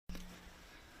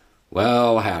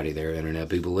Well, howdy there, Internet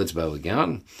people. It's Bo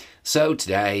again. So,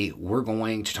 today we're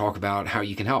going to talk about how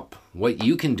you can help, what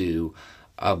you can do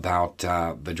about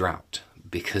the drought.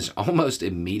 Because almost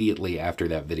immediately after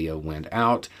that video went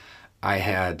out, I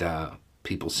had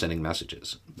people sending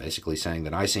messages basically saying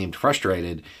that I seemed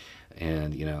frustrated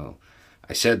and,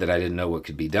 I said that I didn't know what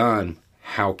could be done.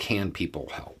 How can people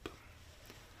help?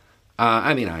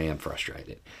 I am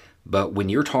frustrated. But when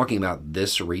you're talking about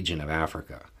this region of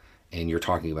Africa, and you're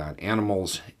talking about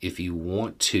animals, if you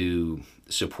want to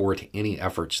support any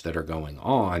efforts that are going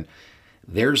on,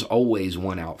 there's always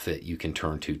one outfit you can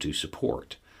turn to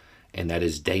support, and that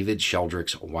is David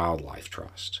Sheldrick's Wildlife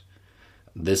Trust.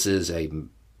 This is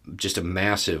just a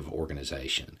massive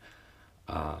organization,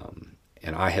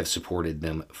 and I have supported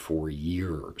them for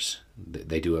years.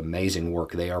 They do amazing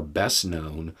work. They are best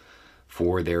known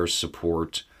for their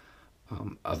support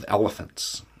of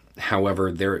elephants. However,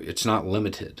 it's not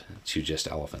limited to just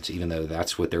elephants, even though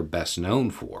that's what they're best known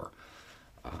for.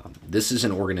 This is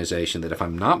an organization that, if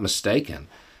I'm not mistaken,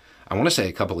 I want to say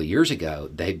a couple of years ago,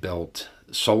 they built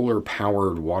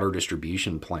solar-powered water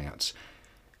distribution plants.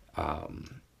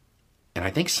 And I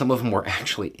think some of them were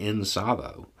actually in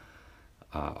Tsavo,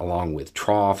 along with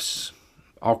troughs,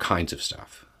 all kinds of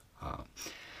stuff.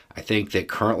 I think that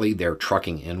currently they're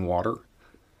trucking in water.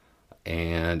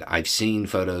 And I've seen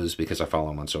photos, because I follow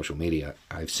them on social media,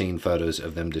 I've seen photos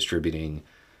of them distributing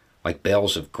like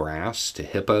bales of grass to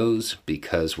hippos,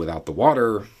 because without the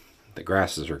water, the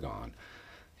grasses are gone.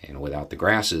 And without the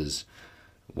grasses,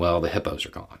 well, the hippos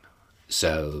are gone.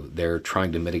 So they're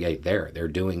trying to mitigate there. They're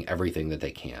doing everything that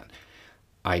they can.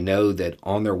 I know that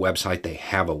on their website they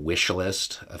have a wish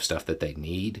list of stuff that they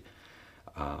need.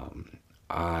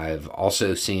 I've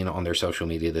also seen on their social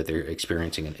media that they're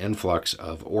experiencing an influx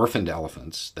of orphaned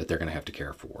elephants that they're going to have to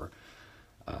care for.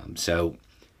 So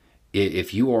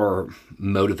if you are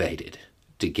motivated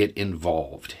to get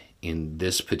involved in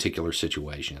this particular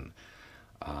situation,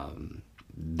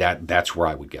 that's where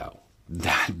I would go.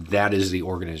 That is the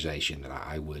organization that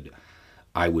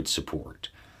I would support.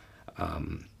 A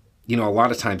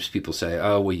lot of times people say,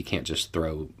 oh, well, you can't just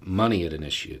throw money at an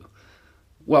issue.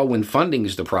 Well, when funding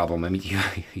is the problem,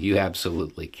 you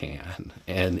absolutely can.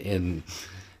 And in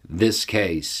this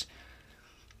case,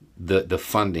 the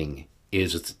funding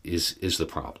is the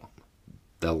problem.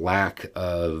 The lack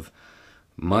of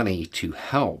money to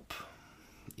help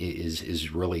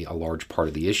is really a large part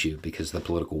of the issue, because the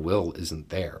political will isn't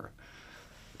there.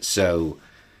 So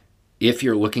if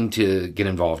you're looking to get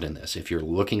involved in this, if you're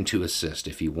looking to assist,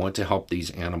 if you want to help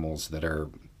these animals that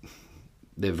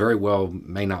very well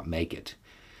may not make it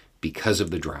because of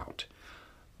the drought,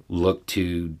 look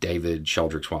to David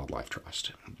Sheldrick's Wildlife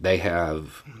Trust. They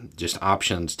have just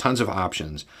options, tons of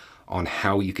options on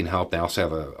how you can help. They also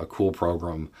have a cool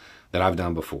program that I've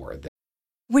done before.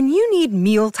 When you need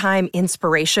mealtime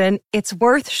inspiration, it's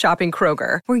worth shopping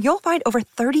Kroger, where you'll find over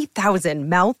 30,000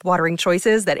 mouth-watering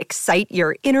choices that excite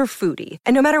your inner foodie.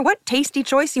 And no matter what tasty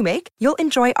choice you make, you'll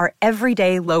enjoy our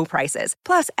everyday low prices,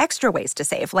 plus extra ways to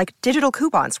save, like digital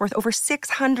coupons worth over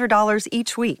 $600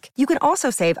 each week. You can also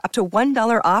save up to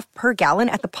 $1 off per gallon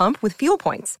at the pump with fuel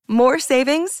points. More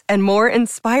savings and more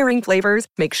inspiring flavors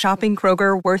make shopping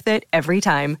Kroger worth it every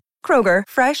time. Kroger,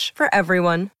 fresh for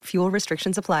everyone. Fuel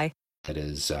restrictions apply. That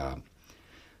is,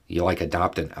 you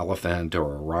adopt an elephant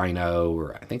or a rhino,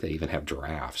 or I think they even have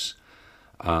giraffes.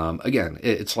 Again,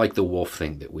 it's like the wolf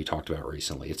thing that we talked about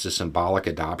recently. It's a symbolic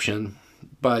adoption,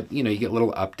 but, you get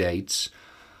little updates,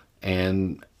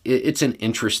 and it's an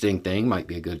interesting thing. Might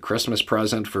be a good Christmas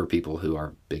present for people who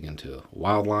are big into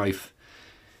wildlife,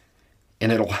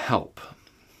 and it'll help.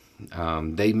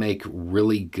 They make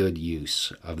really good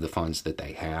use of the funds that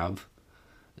they have.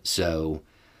 So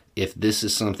if this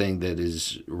is something that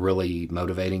is really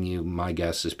motivating you, my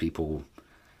guess is people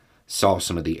saw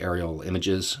some of the aerial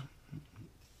images.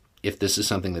 If this is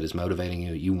something that is motivating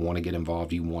you, you want to get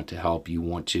involved, you want to help, you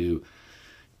want to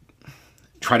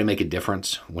try to make a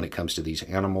difference when it comes to these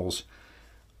animals,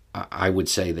 I would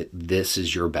say that this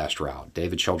is your best route.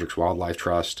 David Sheldrick's Wildlife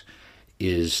Trust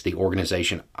is the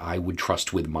organization I would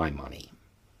trust with my money.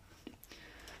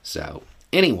 So,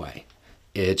 anyway,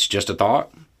 it's just a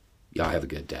thought. Y'all have a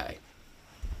good day.